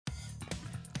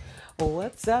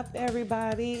What's up,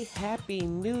 everybody? Happy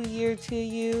New Year to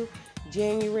you.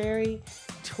 January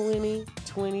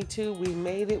 2022. We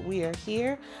made it. We are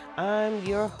here. I'm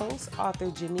your host, author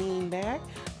Janine Mack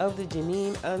of the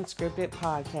Janine Unscripted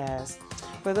podcast.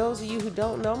 For those of you who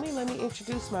don't know me, let me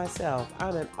introduce myself.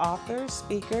 I'm an author,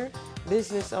 speaker,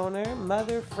 business owner,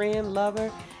 mother, friend,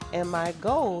 lover, and my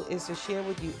goal is to share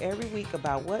with you every week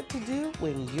about what to do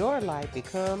when your life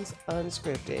becomes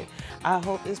unscripted. I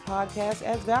hope this podcast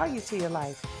adds value to your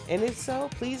life. And if so,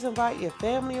 please invite your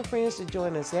family and friends to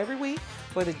join us every week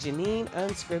for the Janine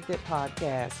Unscripted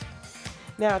podcast.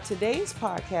 Now, today's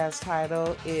podcast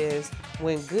title is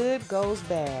When Good Goes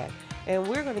Bad. And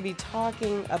we're going to be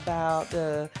talking about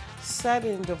the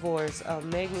sudden divorce of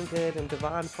Meagan Good and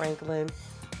Devon Franklin.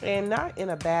 And not in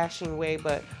a bashing way,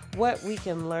 but what we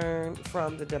can learn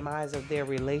from the demise of their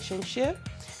relationship.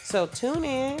 So tune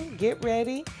in, get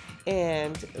ready,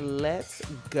 and let's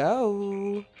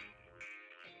go.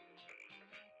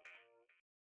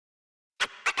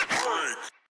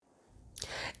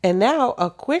 And now a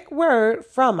quick word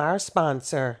from our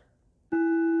sponsor.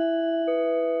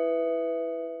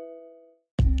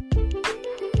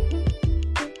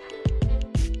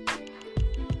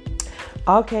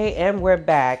 Okay, and we're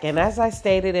back. And as I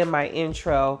stated in my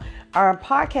intro, our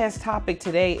podcast topic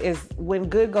today is when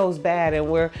good goes bad. And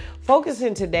we're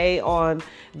focusing today on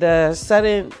the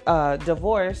sudden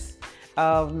divorce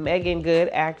of Meagan Good,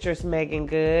 actress Meagan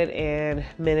Good, and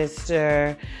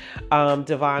Minister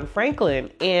Devon Franklin.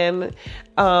 And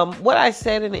what I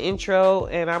said in the intro,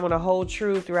 and I'm going to hold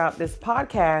true throughout this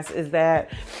podcast, is that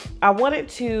I wanted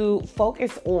to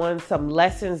focus on some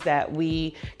lessons that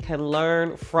we can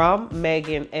learn from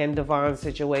Meagan and Devon's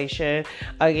situation.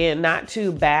 Again, not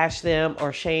to bash them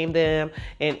or shame them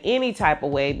in any type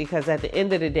of way, because at the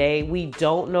end of the day, we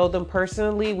don't know them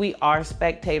personally. We are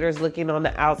spectators looking on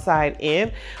the outside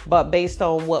in, but based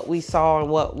on what we saw and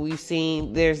what we've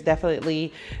seen, there's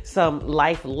definitely some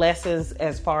life lessons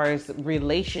as far as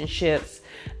relationships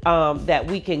that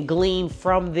we can glean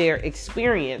from their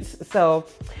experience. So,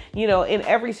 in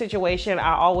every situation,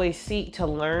 I always seek to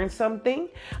learn something,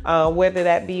 whether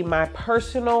that be my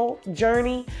personal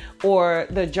journey or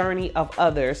the journey of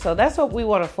others. So that's what we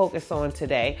want to focus on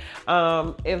today.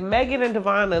 If Meagan and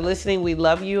Devon are listening, we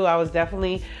love you. I was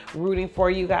definitely rooting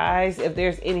for you guys. If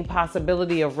there's any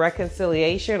possibility of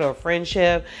reconciliation or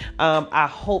friendship, I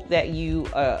hope that you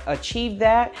achieve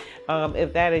that,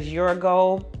 if that is your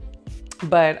goal.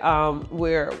 But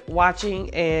we're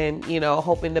watching and,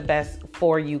 hoping the best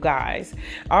for you guys.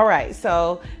 All right,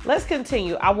 so let's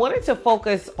continue. I wanted to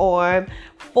focus on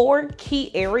 4 key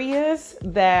areas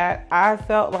that I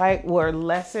felt like were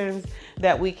lessons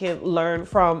that we can learn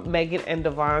from Meagan and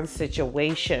Devon's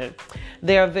situation.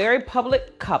 They're a very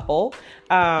public couple.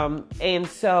 And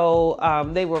so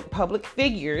they were public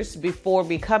figures before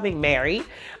becoming married.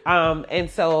 And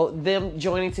so them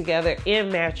joining together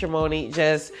in matrimony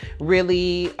just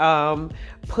really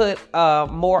put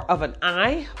more of an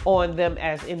eye on them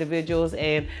as individuals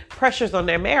and pressures on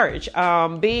their marriage. I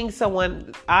am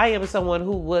someone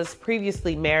who was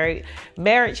previously married.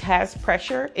 Marriage has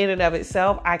pressure in and of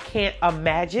itself. I can't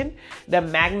imagine the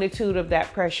magnitude of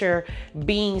that pressure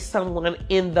being someone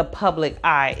in the public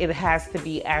eye. It has to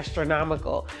be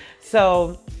astronomical.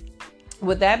 So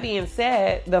with that being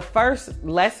said, the first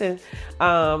lesson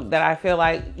that I feel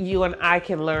like you and I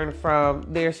can learn from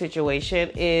their situation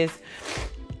is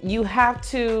you have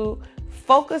to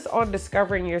focus on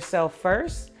discovering yourself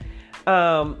first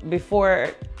before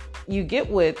you get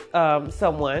with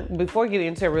someone, before getting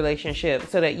into a relationship,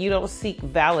 so that you don't seek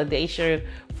validation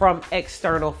from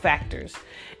external factors.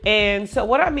 And so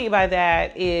what I mean by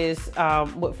that is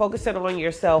focusing on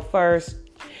yourself first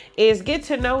is get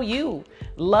to know you,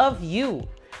 love you,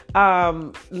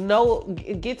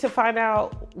 get to find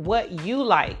out what you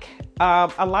like.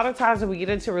 A lot of times when we get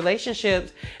into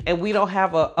relationships and we don't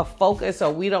have a focus,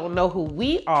 or we don't know who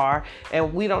we are,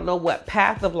 and we don't know what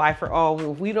path of life we're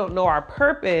on, we don't know our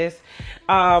purpose,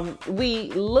 we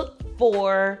look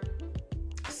for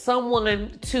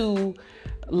someone to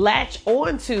latch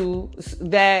on to,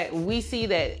 that we see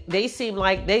that they seem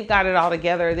like they've got it all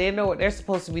together. They know what they're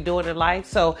supposed to be doing in life.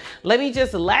 So let me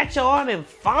just latch on and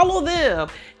follow them,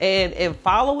 and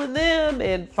following them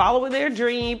and following their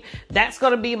dream. That's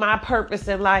going to be my purpose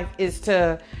in life, is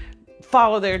to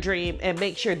follow their dream and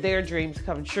make sure their dreams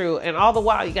come true. And all the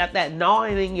while you got that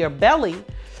gnawing in your belly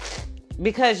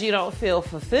because you don't feel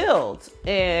fulfilled.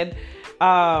 And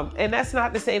that's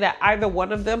not to say that either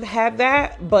one of them had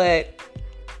that, but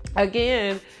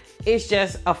again, it's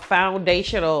just a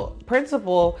foundational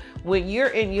principle. When you're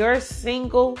in your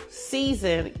single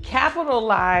season,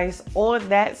 capitalize on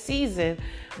that season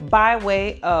by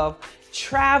way of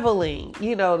traveling,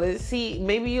 to see.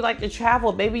 Maybe you like to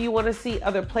travel, maybe you want to see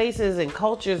other places and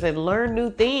cultures and learn new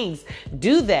things.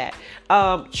 Do that.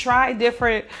 Try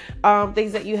different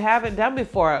things that you haven't done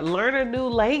before. Learn a new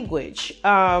language.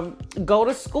 Go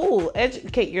to school,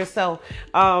 educate yourself,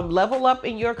 level up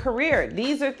in your career.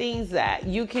 These are things that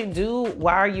you can do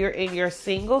while you're in your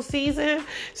single season,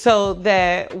 so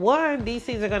that these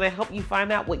things are going to help you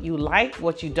find out what you like,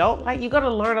 what you don't like. You're going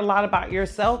to learn a lot about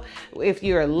yourself. If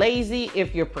you're lazy,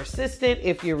 if you're persistent,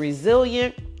 if you're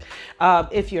resilient,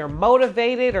 if you're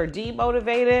motivated or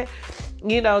demotivated,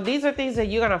 these are things that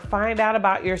you're going to find out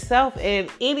about yourself. And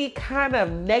any kind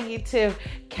of negative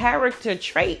character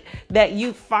trait that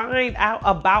you find out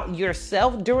about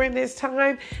yourself during this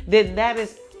time, then that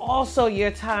is also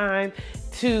your time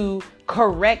to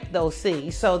correct those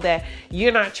things, so that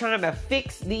you're not trying to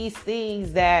fix these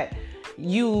things that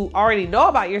you already know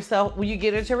about yourself when you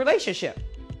get into a relationship.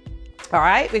 All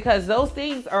right, because those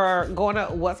things are going to,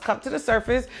 what's come to the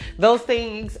surface, those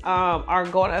things are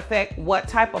going to affect what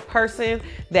type of person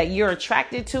that you're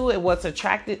attracted to, and what's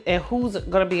attracted, and who's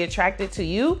going to be attracted to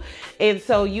you. And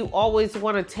so you always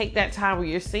want to take that time when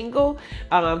you're single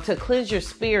to cleanse your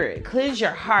spirit, cleanse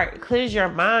your heart, cleanse your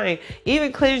mind,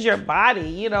 even cleanse your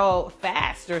body,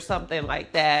 fast or something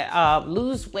like that.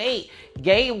 Lose weight,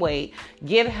 gain weight,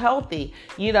 get healthy,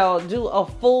 do a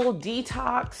full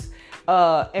detox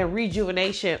and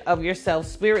rejuvenation of yourself,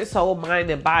 spirit, soul, mind,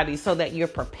 and body, so that you're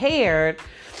prepared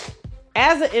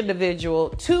as an individual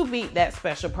to meet that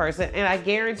special person. And I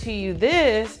guarantee you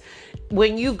this,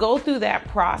 when you go through that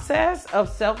process of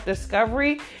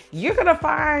self-discovery, you're going to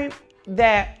find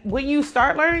that when you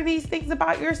start learning these things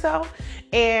about yourself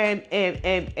and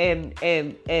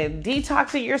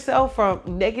detoxing yourself from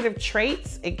negative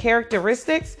traits and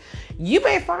characteristics, you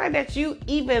may find that you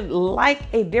even like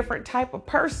a different type of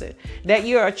person, that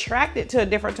you're attracted to a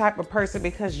different type of person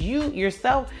because you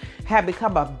yourself have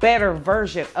become a better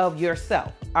version of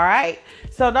yourself. All right.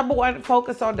 So number one,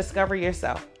 focus on discovering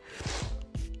yourself.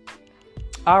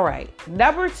 All right.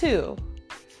 Number two,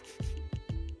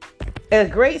 a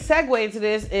great segue into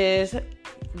this is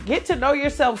get to know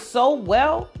yourself so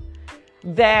well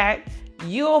that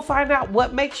you'll find out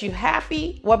what makes you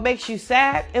happy, what makes you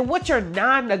sad, and what your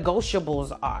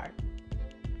non-negotiables are.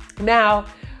 Now,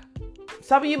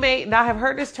 some of you may not have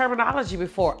heard this terminology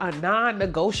before, a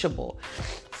non-negotiable.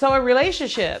 So in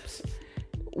relationships,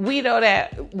 we know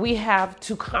that we have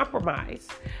to compromise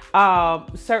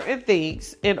certain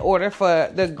things in order for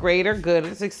the greater good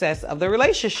and success of the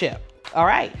relationship. All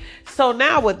right. So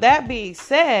now with that being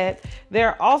said, there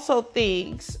are also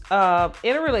things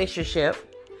in a relationship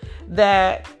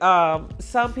that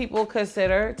some people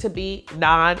consider to be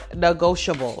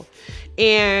non-negotiable.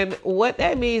 And what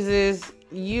that means is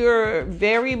you're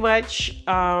very much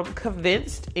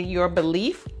convinced in your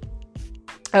belief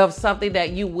of something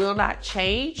that you will not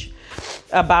change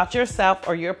about yourself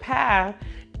or your path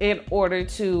in order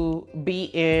to be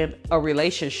in a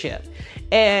relationship.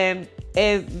 And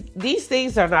these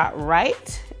things are not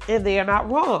right and they are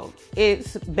not wrong.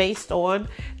 It's based on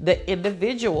the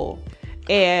individual.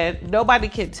 And nobody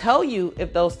can tell you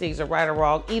if those things are right or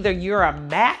wrong. Either you're a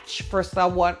match for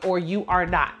someone or you are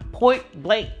not. Point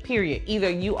blank, period. Either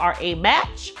you are a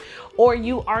match or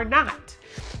you are not.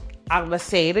 I'm going to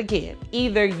say it again.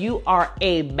 Either you are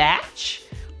a match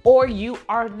or you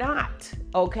are not.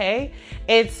 Okay.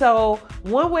 And so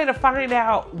one way to find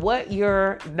out what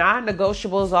your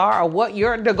non-negotiables are or what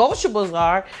your negotiables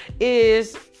are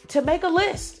is to make a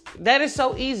list. That is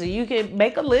so easy. You can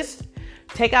make a list,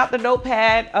 take out the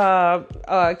notepad,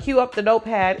 queue up the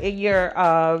notepad in your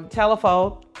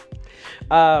telephone.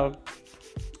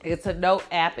 It's a note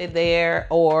app in there,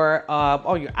 or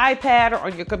on your iPad or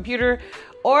on your computer.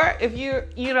 Or if you're,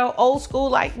 old school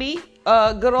like me,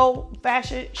 a good old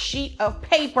fashioned sheet of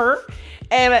paper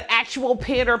and an actual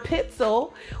pen or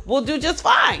pencil will do just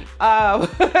fine.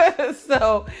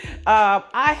 So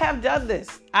I have done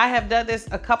this. I have done this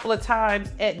a couple of times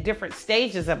at different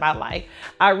stages of my life.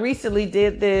 I recently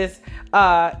did this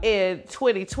in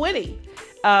 2020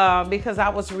 because I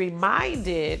was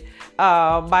reminded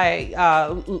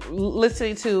by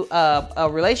listening to a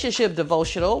relationship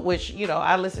devotional, which,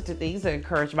 I listen to things to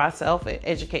encourage myself and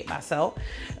educate myself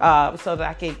so that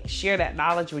I can share that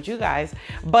knowledge with you guys.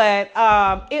 But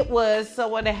it was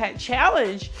someone that had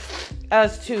challenged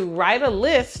us to write a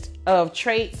list of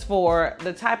traits for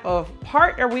the type of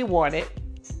partner we wanted,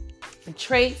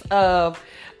 traits of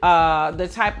the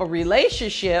type of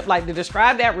relationship, like to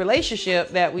describe that relationship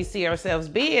that we see ourselves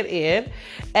being in.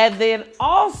 And then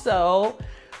also,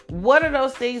 what are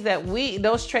those things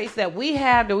those traits that we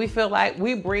have that we feel like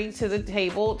we bring to the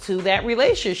table to that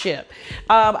relationship?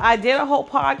 I did a whole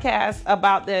podcast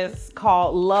about this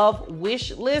called Love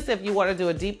Wish List, if you want to do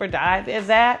a deeper dive in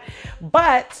that.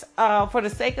 But for the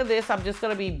sake of this, I'm just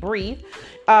going to be brief.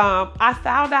 I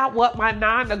found out what my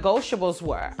non-negotiables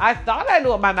were. I thought I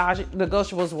knew what my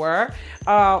non-negotiables were.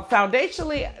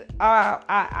 Foundationally,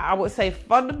 I would say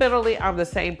fundamentally, I'm the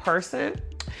same person.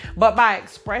 But my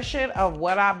expression of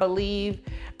what I believe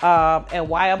and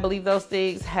why I believe those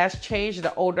things has changed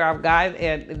the older I've gotten,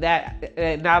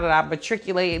 and now that I've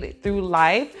matriculated through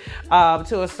life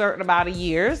to a certain amount of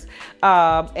years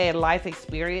and life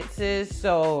experiences.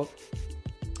 So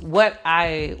what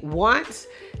I want,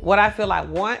 what I feel I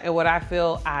want, and what I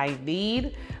feel I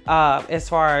need as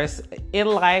far as in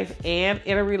life and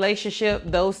in a relationship,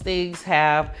 those things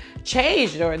have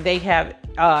changed or they have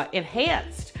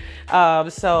enhanced.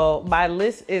 So my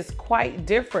list is quite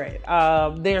different.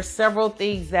 There's several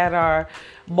things that are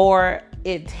more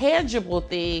intangible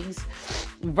things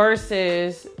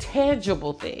versus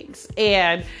tangible things.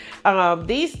 And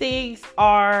these things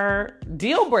are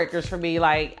deal breakers for me.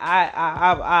 Like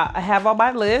I have on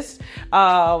my list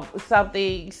some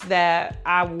things that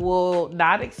I will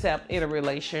not accept in a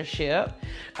relationship.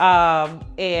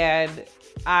 And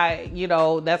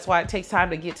that's why it takes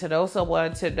time to get to know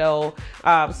someone, to know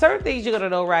certain things you're going to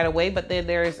know right away. But then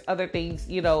there's other things,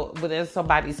 within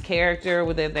somebody's character,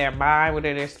 within their mind,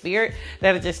 within their spirit,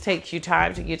 that it just takes you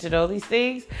time to get to know these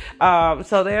things.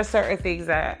 So there are certain things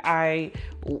that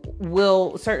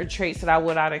certain traits that I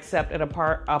will not accept in a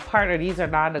partner. These are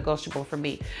non-negotiable for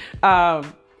me.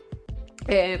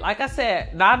 And like I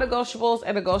said, non-negotiables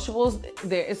and negotiables,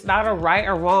 it's not a right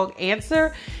or wrong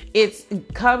answer. It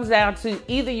comes down to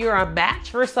either you're a match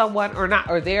for someone or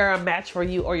not, or they're a match for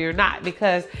you or you're not.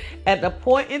 Because at the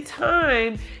point in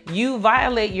time you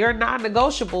violate your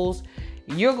non-negotiables,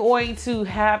 you're going to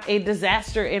have a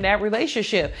disaster in that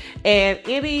relationship. And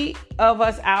any of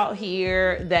us out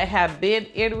here that have been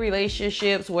in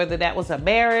relationships, whether that was a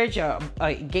marriage, an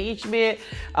engagement,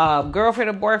 girlfriend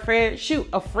or boyfriend,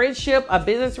 a friendship, a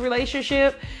business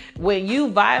relationship, when you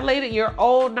violated your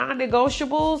own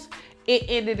non-negotiables, it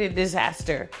ended in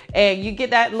disaster. And you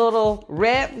get that little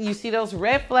you see those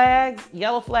red flags,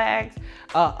 yellow flags,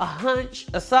 a hunch,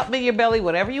 a something in your belly,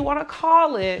 whatever you want to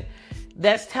call it,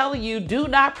 that's telling you do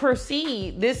not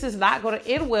proceed. This is not going to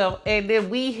end well. And then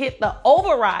we hit the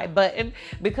override button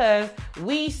because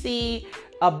we see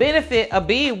a benefit of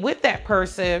being with that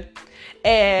person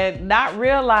and not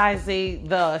realizing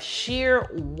the sheer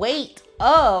weight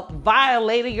of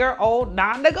violating your own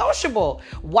non-negotiable.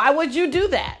 Why would you do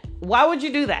that? Why would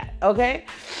you do that? Okay.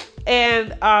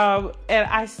 And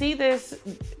I see this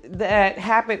that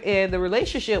happened in the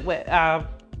relationship with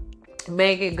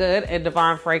Meagan Good and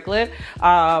Devon Franklin.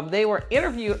 They were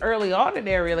interviewed early on in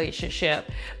their relationship,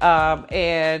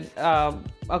 and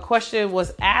a question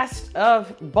was asked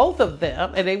of both of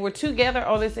them, and they were together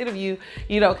on this interview,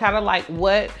 kind of like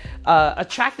what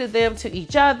attracted them to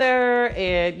each other,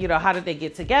 and how did they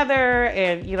get together,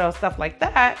 and stuff like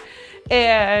that.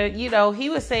 And he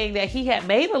was saying that he had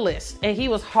made a list, and he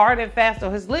was hard and fast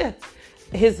on his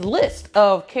list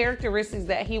of characteristics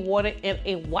that he wanted in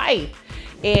a wife.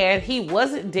 And he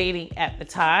wasn't dating at the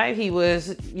time. He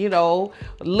was,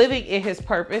 living in his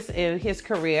purpose in his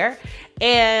career.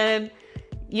 And,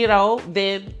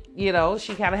 then, she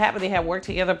kind of happened. They had worked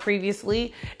together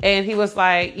previously. And he was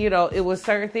like, it was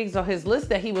certain things on his list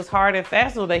that he was hard and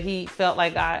fast on, that he felt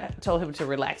like God told him to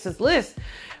relax his list.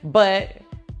 But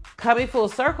coming full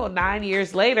circle, 9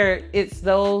 years later, it's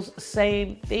those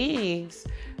same things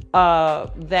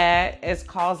that is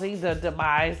causing the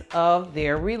demise of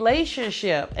their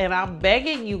relationship. And I'm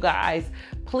begging you guys,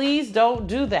 please don't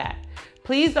do that.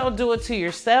 Please don't do it to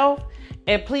yourself,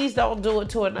 and please don't do it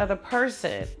to another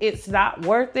person. It's not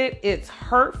worth it. It's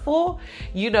hurtful.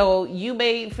 You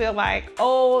may feel like,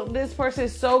 oh, this person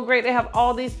is so great. They have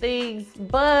all these things,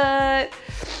 but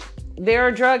they're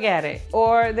a drug addict,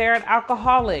 or they're an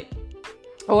alcoholic,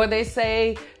 or they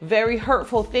say very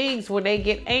hurtful things when they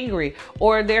get angry,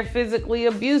 or they're physically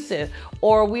abusive,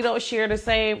 or we don't share the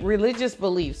same religious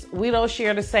beliefs. We don't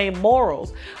share the same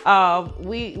morals.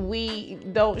 We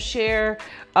don't share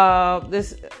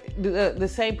the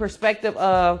same perspective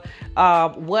of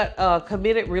what a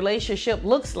committed relationship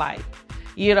looks like.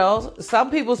 You know, some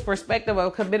people's perspective of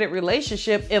a committed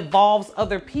relationship involves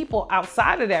other people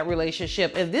outside of that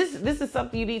relationship. And this is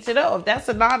something you need to know. If that's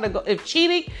if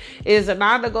cheating is a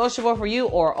non-negotiable for you,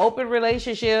 or open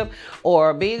relationship,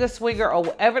 or being a swinger, or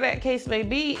whatever that case may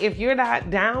be, if you're not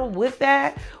down with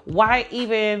that, why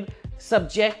even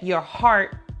subject your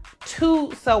heart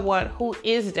to someone who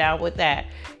is down with that?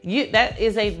 That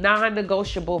is a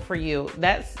non-negotiable for you.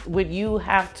 That's when you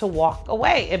have to walk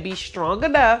away and be strong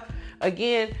enough.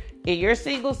 Again, in your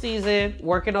single season,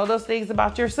 working on those things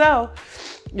about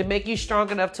yourself to make you strong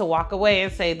enough to walk away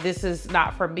and say, this is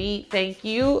not for me. Thank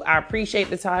you. I appreciate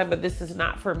the time, but this is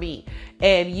not for me.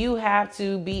 And you have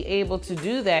to be able to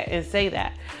do that and say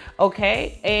that.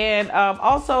 Okay. And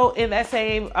also in that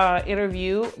same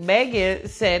interview, Megan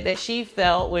said that she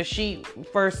felt when she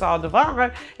first saw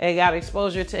Devon and got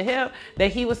exposure to him,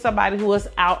 that he was somebody who was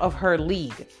out of her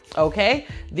league. Okay.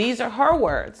 These are her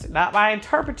words, not my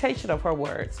interpretation of her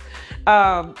words.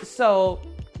 So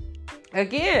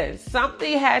again,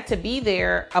 something had to be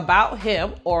there about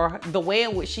him, or the way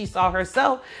in which she saw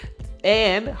herself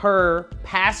and her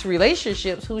past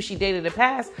relationships, who she dated in the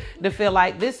past, to feel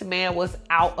like this man was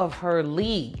out of her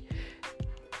league.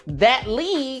 That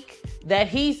league that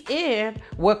he's in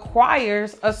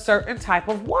requires a certain type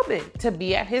of woman to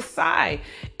be at his side.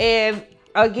 And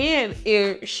again,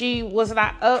 if she was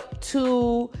not up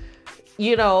to,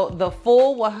 you know, the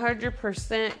full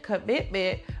 100%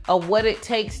 commitment of what it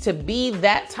takes to be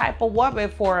that type of woman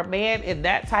for a man in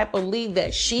that type of league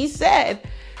that she said,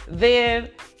 then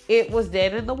it was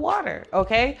dead in the water.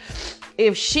 Okay.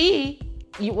 If she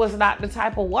was not the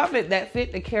type of woman that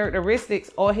fit the characteristics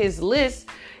on his list,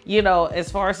 you know, as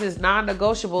far as his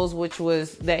non-negotiables, which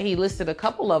was that he listed a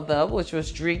couple of them, which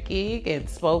was drinking and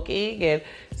smoking and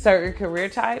certain career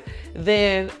type,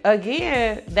 then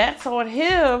again, that's on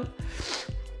him.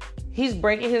 He's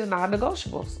breaking his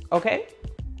non-negotiables. Okay.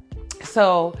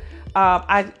 So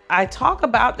I talk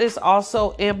about this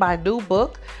also in my new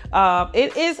book.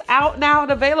 It is out now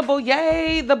and available.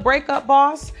 Yay, The Breakup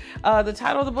Boss. The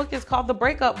title of the book is called The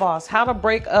Breakup Boss: How to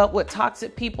Break Up with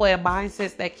Toxic People and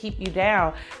Mindsets That Keep You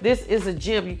Down. This is a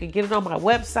gem. You can get it on my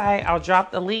website. I'll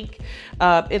drop the link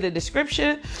in the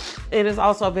description. It is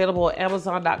also available at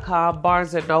Amazon.com,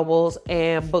 Barnes & Nobles,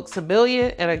 and Books A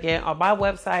Million. And again, on my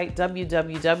website,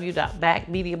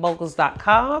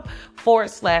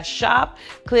 www.macmediamoguls.com/shop.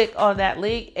 Click on that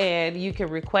link and you can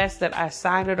request that I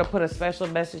sign it or put a special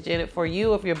message in it for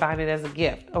you if you're buying it as a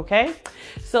gift. Okay.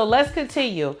 So let's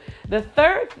continue. The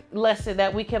third lesson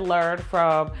that we can learn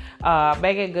from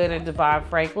Meagan Good and Devon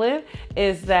Franklin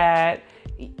is that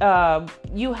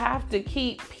you have to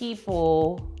keep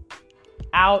people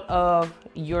out of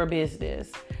your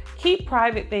business. Keep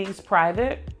private things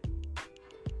private.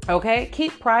 Okay.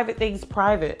 Keep private things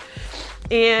private.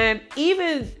 And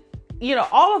even, you know,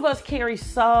 all of us carry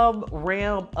some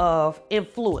realm of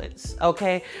influence,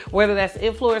 okay? Whether that's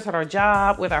influence on our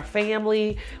job, with our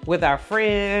family, with our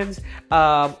friends,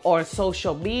 on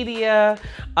social media,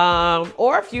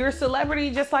 or if you're a celebrity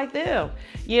just like them.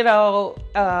 You know,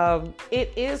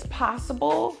 it is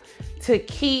possible to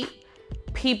keep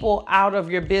people out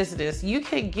of your business. You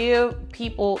can give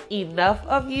people enough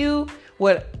of you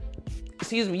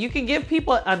you can give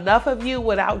people enough of you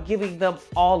without giving them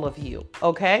all of you,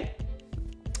 okay?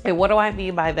 And what do I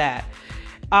mean by that?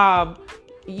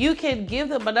 You can give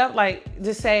them enough, like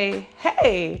to say,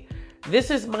 hey,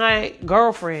 this is my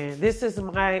girlfriend. This is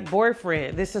my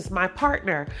boyfriend. This is my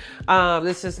partner.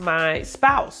 This is my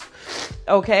spouse.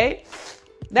 Okay.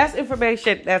 That's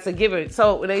information that's a given.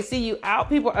 So when they see you out,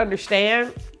 people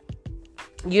understand,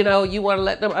 you know, you want to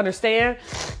let them understand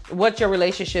what your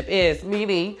relationship is.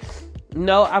 Meaning,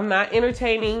 no, I'm not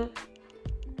entertaining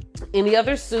any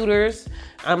other suitors.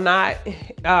 I'm not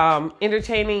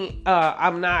entertaining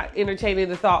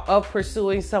the thought of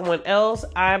pursuing someone else.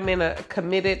 I'm in a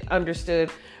committed, understood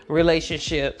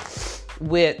relationship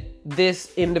with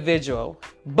this individual.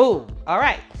 Boom. All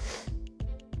right.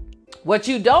 What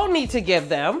you don't need to give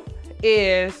them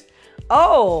is,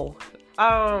 we're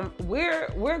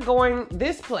going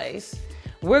this place.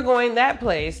 We're going that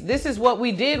place. This is what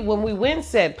we did when we went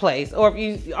said place. Or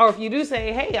if you do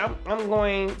say, hey, I'm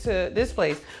going to this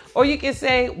place. Or you can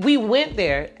say, we went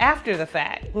there after the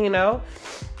fact, you know.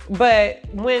 But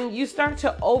when you start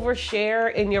to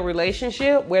overshare in your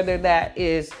relationship, whether that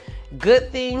is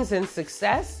good things and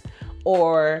success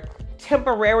or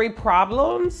temporary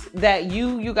problems that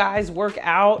you guys work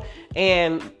out,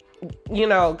 and you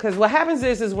know, because what happens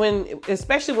is when,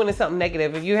 especially when it's something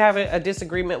negative, if you have a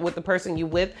disagreement with the person you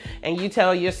with and you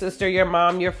tell your sister, your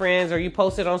mom, your friends, or you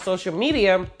post it on social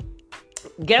media,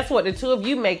 Guess what? The two of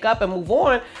you make up and move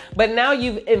on, but now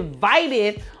you've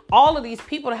invited all of these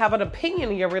people to have an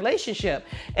opinion in your relationship.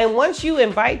 And once you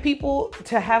invite people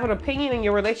to have an opinion in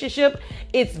your relationship,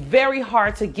 it's very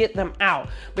hard to get them out,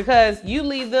 because you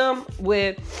leave them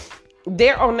with,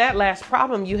 they're on that last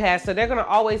problem you had. So they're going to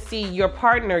always see your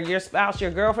partner, your spouse,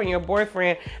 your girlfriend, your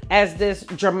boyfriend as this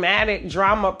dramatic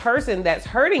drama person that's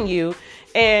hurting you.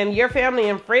 And your family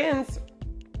and friends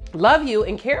love you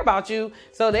and care about you,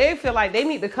 so they feel like they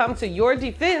need to come to your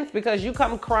defense because you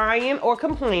come crying or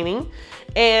complaining,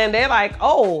 and they're like,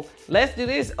 oh, let's do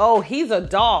this. Oh, he's a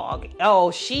dog. Oh,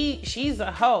 she's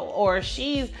a hoe, or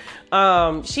she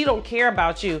don't care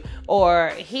about you, or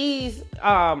he's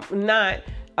not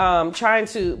trying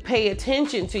to pay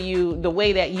attention to you the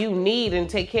way that you need and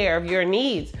take care of your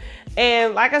needs.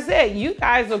 And like I said, you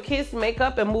guys will kiss, make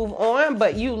up, and move on,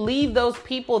 but you leave those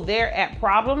people there at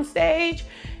problem stage,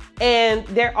 and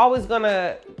they're always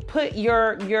gonna put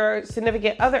your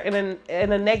significant other in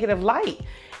a negative light.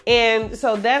 And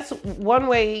so that's one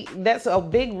way, that's a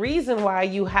big reason why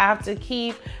you have to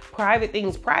keep private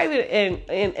things private,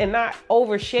 and not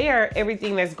overshare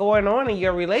everything that's going on in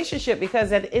your relationship,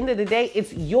 because at the end of the day,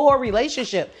 it's your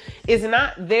relationship. It's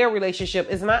not their relationship.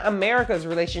 It's not America's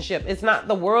relationship. It's not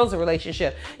the world's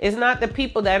relationship. It's not the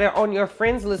people that are on your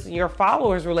friends list and your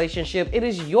followers' relationship. It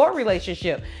is your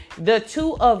relationship. The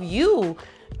two of you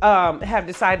have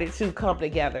decided to come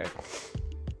together,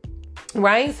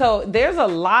 right? So there's a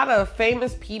lot of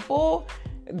famous people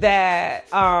that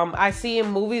I see in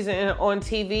movies and on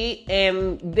TV,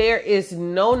 and there is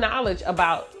no knowledge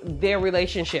about their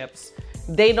relationships.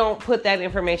 They don't put that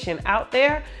information out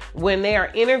there. When they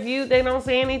are interviewed, they don't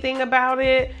say anything about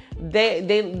it.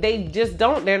 They just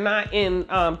don't. They're not in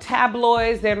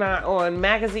tabloids. They're not on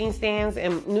magazine stands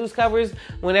and news covers.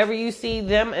 Whenever you see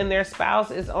them and their spouse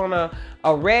is on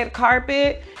a red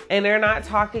carpet, and they're not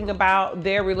talking about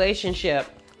their relationship.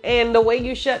 And the way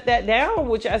you shut that down,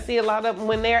 which I see a lot of,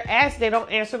 when they're asked, they don't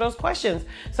answer those questions.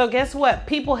 So guess what?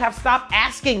 People have stopped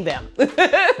asking them.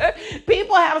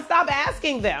 People have stopped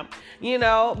asking them,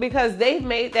 because they've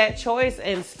made that choice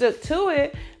and stuck to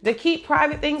it to keep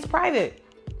private things private,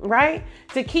 right?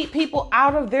 To keep people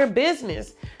out of their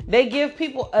business. They give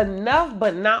people enough,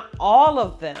 but not all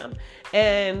of them.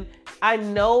 And I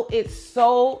know it's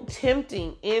so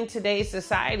tempting in today's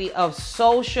society of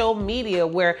social media,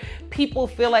 where people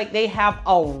feel like they have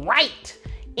a right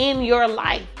in your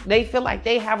life. They feel like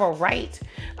they have a right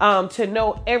to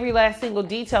know every last single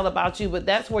detail about you. But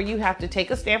that's where you have to take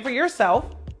a stand for yourself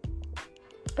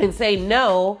and say,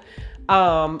 no,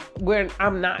 I'm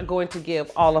not going to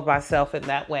give all of myself in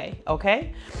that way.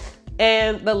 Okay.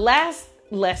 And the last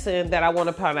lesson that I want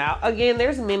to point out, again,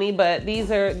 there's many, but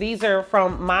these are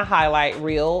from my highlight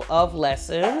reel of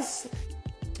lessons.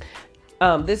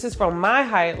 This is from my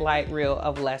highlight reel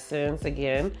of lessons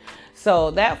again.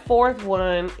 So that fourth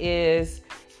one is,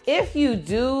 if you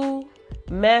do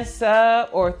mess up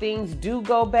or things do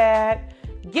go bad,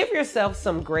 give yourself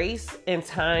some grace and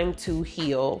time to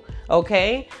heal.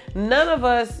 Okay. None of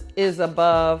us is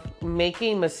above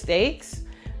making mistakes.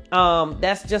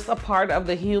 That's just a part of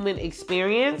the human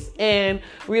experience, and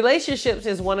relationships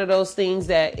is one of those things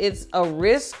that it's a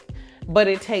risk, but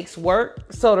it takes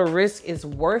work. So the risk is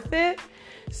worth it.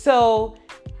 So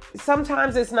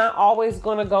sometimes it's not always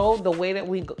going to go the way that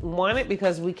we want it,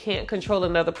 because we can't control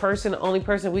another person. The only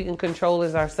person we can control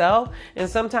is ourselves. And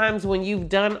sometimes when you've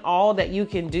done all that you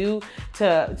can do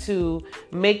to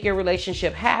make your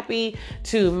relationship happy,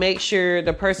 to make sure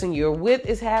the person you're with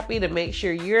is happy, to make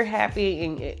sure you're happy,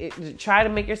 and try to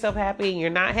make yourself happy, and you're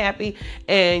not happy,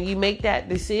 and you make that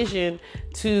decision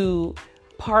to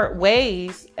part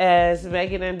ways, as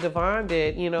Megan and Devon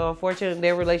did. Unfortunately,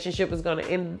 their relationship is going to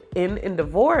end in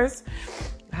divorce.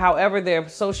 However, their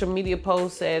social media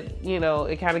post said,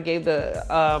 it kind of gave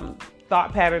the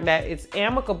thought pattern that it's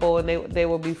amicable and they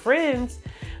will be friends,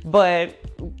 but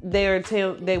they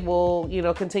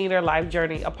will, continue their life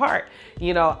journey apart.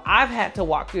 I've had to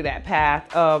walk through that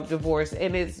path of divorce,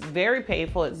 and it's very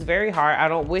painful. It's very hard. I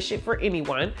don't wish it for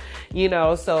anyone,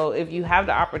 so if you have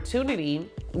the opportunity,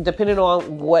 depending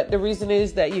on what the reason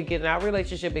is that you get in a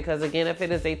relationship, because again, if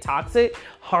it is a toxic,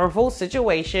 harmful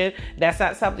situation, that's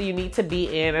not something you need to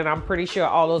be in. And I'm pretty sure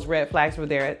all those red flags were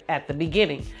there at the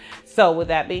beginning. So with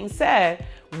that being said,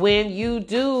 when you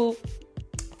do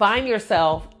find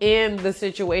yourself in the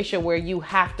situation where you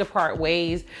have to part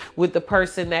ways with the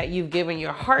person that you've given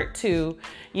your heart to,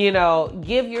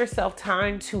 give yourself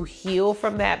time to heal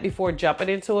from that before jumping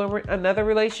into another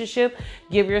relationship.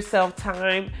 Give yourself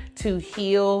time to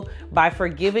heal by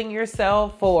forgiving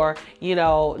yourself for,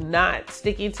 not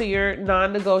sticking to your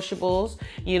non-negotiables,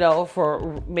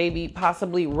 for maybe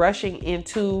possibly rushing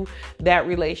into that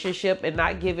relationship and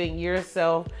not giving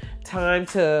yourself time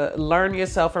to learn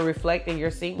yourself and reflect in your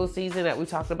single season that we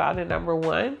talked about in number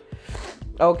 1.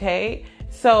 Okay.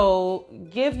 So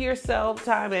give yourself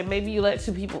time, and maybe you let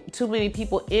too many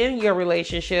people in your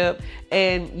relationship,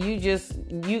 and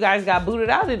you guys got booted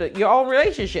out of your own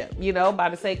relationship, by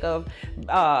the sake of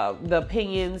the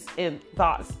opinions and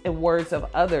thoughts and words of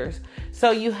others.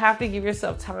 So you have to give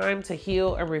yourself time to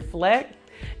heal and reflect,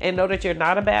 and know that you're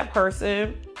not a bad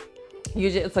person.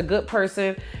 It's a good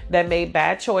person that made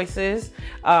bad choices,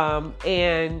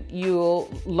 and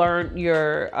you'll learn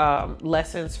your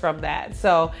lessons from that.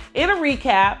 So in a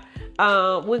recap,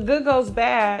 when good goes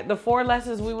bad, the 4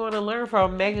 lessons we want to learn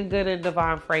from Meagan Good and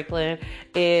Devon Franklin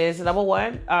is, number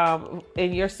 1,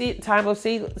 in your time of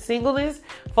singleness,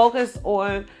 focus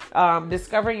on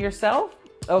discovering yourself.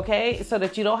 Okay, so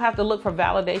that you don't have to look for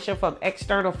validation from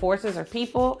external forces or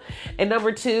people. And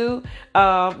number 2,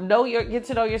 get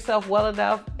to know yourself well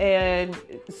enough, and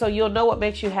so you'll know what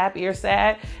makes you happy or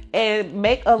sad, and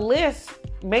make a list,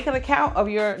 make an account of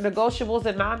your negotiables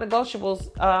and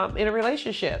non-negotiables in a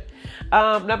relationship.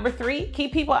 Number 3,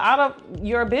 keep people out of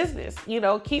your business.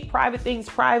 Keep private things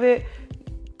private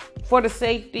for the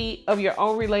safety of your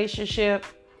own relationship.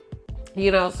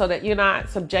 So that you're not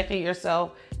subjecting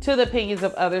yourself to the opinions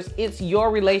of others. It's your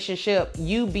relationship.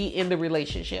 You be in the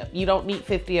relationship. You don't need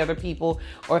 50 other people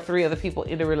or 3 other people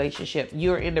in the relationship.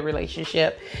 You're in the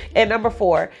relationship. And number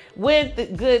 4, when the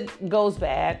good goes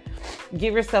bad,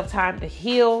 give yourself time to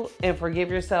heal and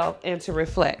forgive yourself and to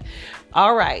reflect.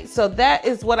 All right. So that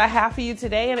is what I have for you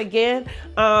today. And again,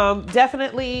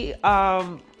 definitely,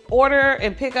 order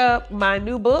and pick up my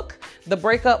new book, The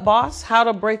Breakup Boss: How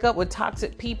to Break Up with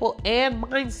Toxic People and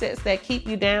Mindsets That Keep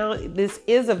You Down. This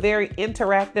is a very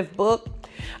interactive book.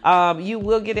 You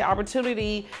will get the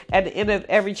opportunity at the end of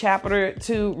every chapter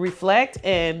to reflect,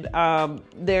 and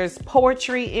there's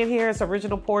poetry in here. It's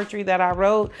original poetry that I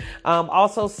wrote.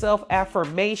 Also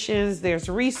self-affirmations. There's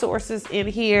resources in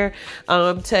here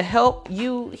to help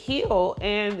you heal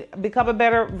and become a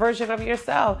better version of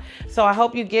yourself. So I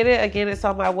hope you get it. Again, it's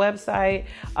on my website,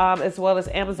 as well as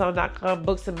Amazon.com,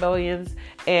 Books a Millions,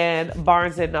 and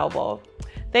Barnes & Noble.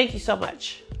 Thank you so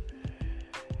much.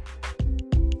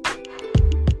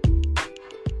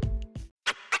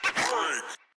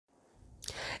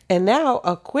 And now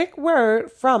a quick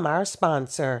word from our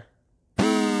sponsor.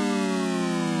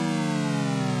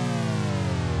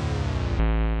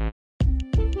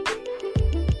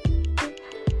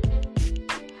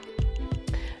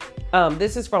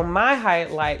 This is from my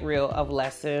highlight reel of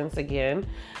lessons again.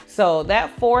 So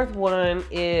that 4th one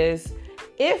is,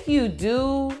 if you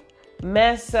do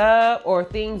mess up or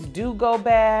things do go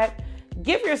bad,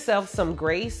 give yourself some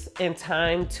grace and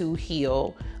time to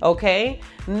heal. Okay?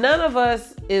 None of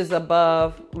us is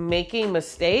above making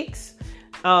mistakes.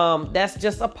 That's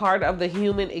just a part of the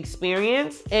human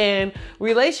experience. And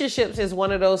relationships is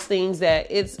one of those things that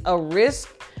it's a risk,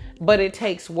 but it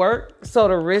takes work. So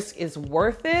the risk is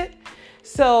worth it.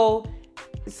 So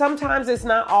sometimes it's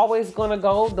not always going to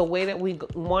go the way that we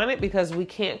want it, because we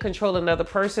can't control another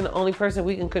person. The only person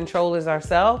we can control is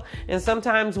ourselves. And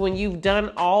sometimes when you've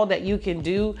done all that you can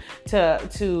do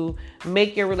to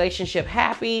make your relationship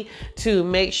happy, to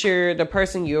make sure the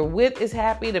person you're with is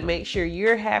happy, to make sure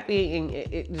you're happy,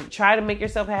 and try to make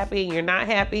yourself happy, and you're not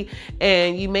happy,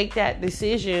 and you make that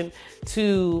decision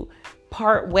to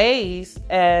part ways,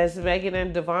 as Meagan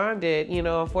and Devon did.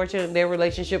 Unfortunately, their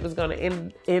relationship is going to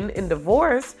end in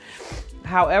divorce.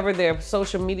 However, their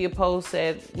social media post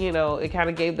said, it kind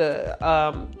of gave the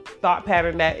thought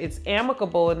pattern that it's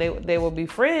amicable and they will be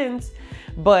friends,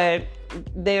 but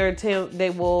they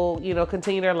will,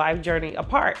 continue their life journey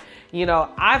apart.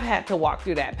 I've had to walk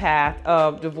through that path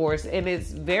of divorce, and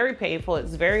it's very painful.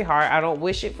 It's very hard. I don't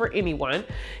wish it for anyone,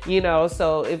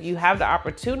 so if you have the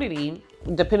opportunity,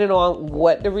 depending on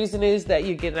what the reason is that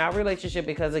you're getting out of a relationship,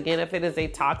 because again, if it is a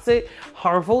toxic,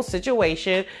 harmful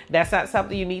situation, that's not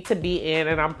something you need to be in.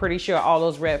 And I'm pretty sure all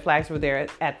those red flags were there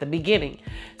at the beginning.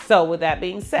 So with that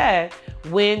being said,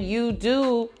 when you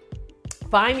do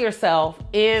find yourself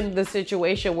in the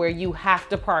situation where you have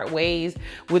to part ways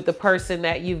with the person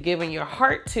that you've given your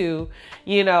heart to,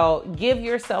 give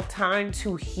yourself time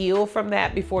to heal from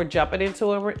that before jumping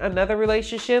into another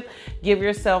relationship. Give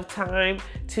yourself time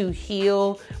to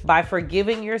heal by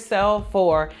forgiving yourself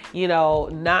for,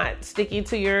 not sticking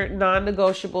to your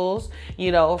non-negotiables,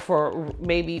 for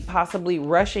maybe possibly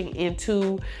rushing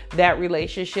into that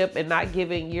relationship and not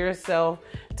giving yourself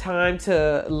time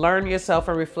to learn yourself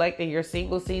and reflect in your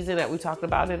single season that we talked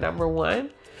about in number 1.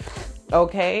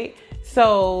 Okay.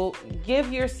 So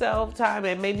give yourself time,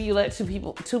 and maybe you let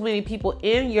too many people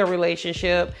in your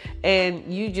relationship, and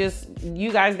you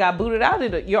guys got booted out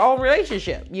of your own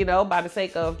relationship, by the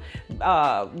sake of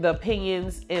the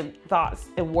opinions and thoughts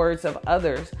and words of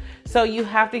others. So you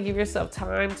have to give yourself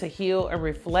time to heal and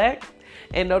reflect,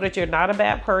 and know that you're not a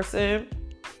bad person.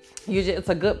 It's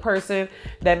a good person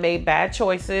that made bad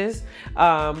choices,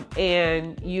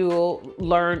 and you'll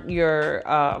learn your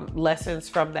lessons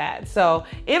from that. So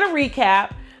in a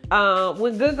recap,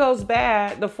 when good goes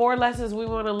bad, the 4 lessons we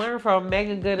want to learn from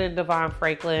Meagan Good and Devon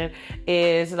Franklin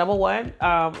is, number 1,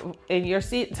 in your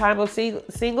time of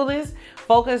singleness,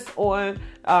 focus on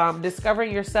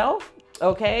discovering yourself.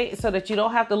 Okay, so that you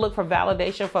don't have to look for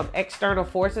validation from external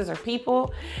forces or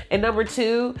people. And number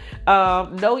 2,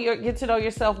 get to know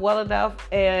yourself well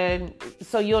enough, and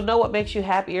so you'll know what makes you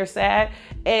happy or sad,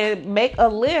 and make a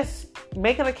list,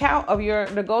 make an account of your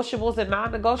negotiables and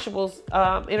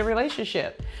non-negotiables in a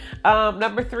relationship.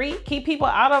 Number 3, keep people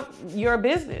out of your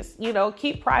business.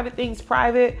 Keep private things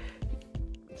private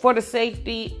for the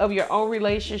safety of your own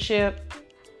relationship.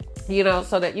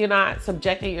 So that you're not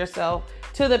subjecting yourself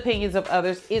to the opinions of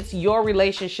others. It's your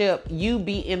relationship. You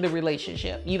be in the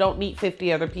relationship. You don't need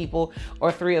 50 other people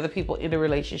or 3 other people in the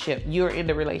relationship. You're in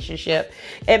the relationship.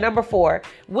 And number 4,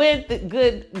 when the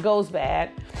good goes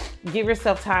bad, give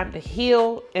yourself time to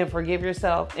heal and forgive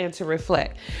yourself and to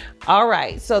reflect. All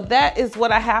right. So that is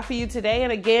what I have for you today.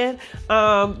 And again,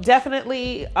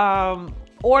 definitely,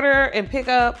 order and pick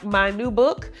up my new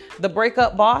book, The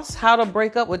Breakup Boss: How to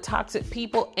Break Up with Toxic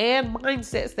People and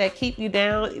Mindsets That Keep You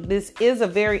Down. This is a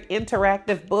very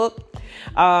interactive book.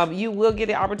 You will get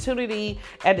the opportunity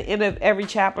at the end of every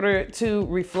chapter to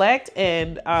reflect,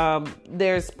 and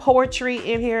there's poetry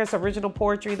in here. It's original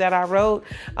poetry that I wrote.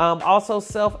 Also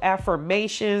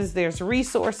self-affirmations. There's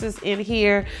resources in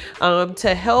here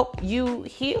to help you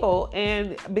heal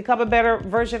and become a better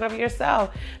version of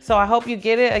yourself. So I hope you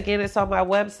get it. Again, it's on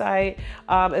my website,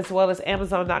 as well as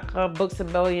Amazon.com, Books and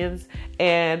Millions,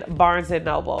 and Barnes &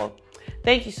 Noble.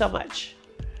 Thank you so much.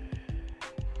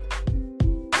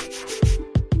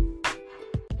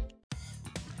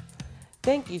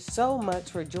 Thank you so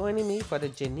much for joining me for the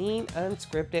Janine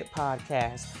Unscripted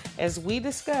podcast as we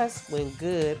discuss when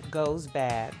good goes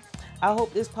bad. I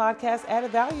hope this podcast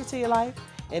added value to your life.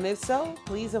 And if so,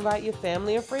 please invite your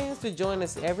family and friends to join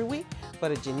us every week for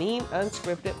the Janine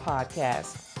Unscripted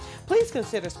podcast. Please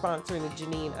consider sponsoring the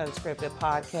Janine Unscripted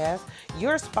podcast.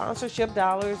 Your sponsorship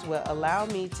dollars will allow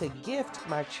me to gift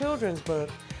my children's book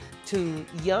to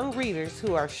young readers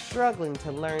who are struggling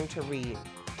to learn to read.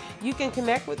 You can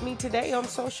connect with me today on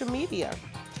social media.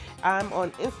 I'm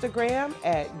on Instagram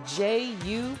at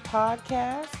JU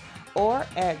Podcast or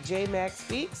at JMac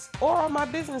Speaks, or on my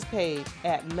business page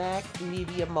at Mac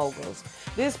Media Moguls.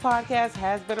 This podcast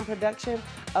has been a production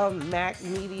of Mac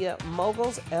Media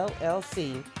Moguls,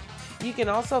 LLC. You can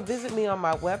also visit me on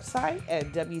my website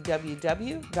at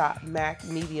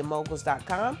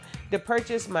www.macmediamoguls.com to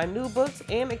purchase my new books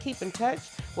and to keep in touch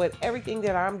with everything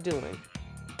that I'm doing.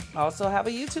 I also have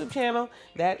a YouTube channel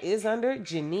that is under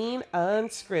Janine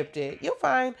Unscripted. You'll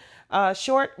find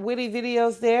short, witty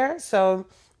videos there. So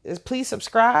please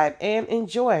subscribe and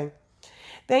enjoy.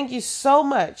 Thank you so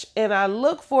much. And I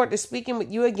look forward to speaking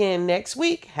with you again next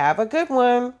week. Have a good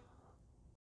one.